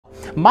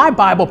My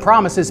Bible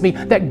promises me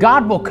that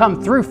God will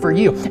come through for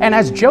you. And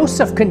as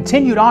Joseph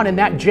continued on in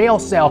that jail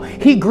cell,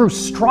 he grew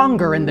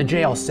stronger in the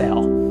jail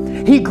cell.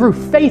 He grew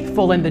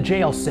faithful in the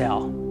jail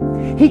cell.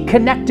 He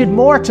connected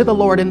more to the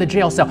Lord in the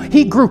jail cell.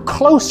 He grew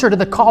closer to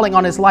the calling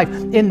on his life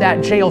in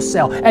that jail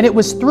cell. And it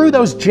was through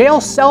those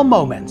jail cell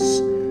moments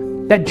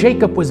that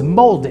Jacob was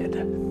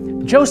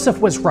molded. Joseph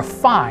was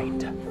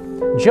refined.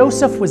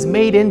 Joseph was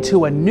made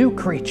into a new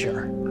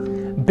creature,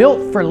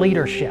 built for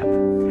leadership,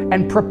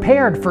 and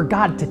prepared for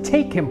God to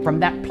take him from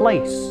that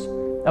place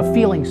of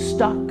feeling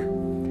stuck,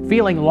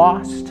 feeling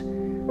lost,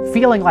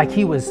 feeling like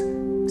he was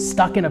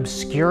stuck in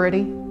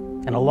obscurity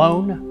and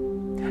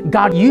alone.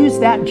 God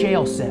used that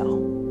jail cell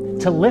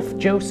to lift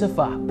Joseph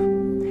up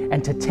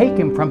and to take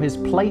him from his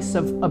place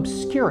of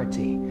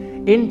obscurity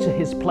into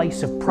his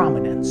place of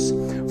prominence,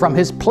 from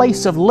his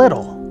place of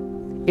little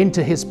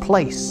into his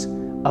place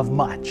of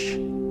much.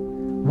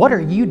 What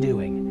are you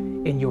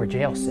doing in your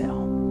jail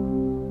cell?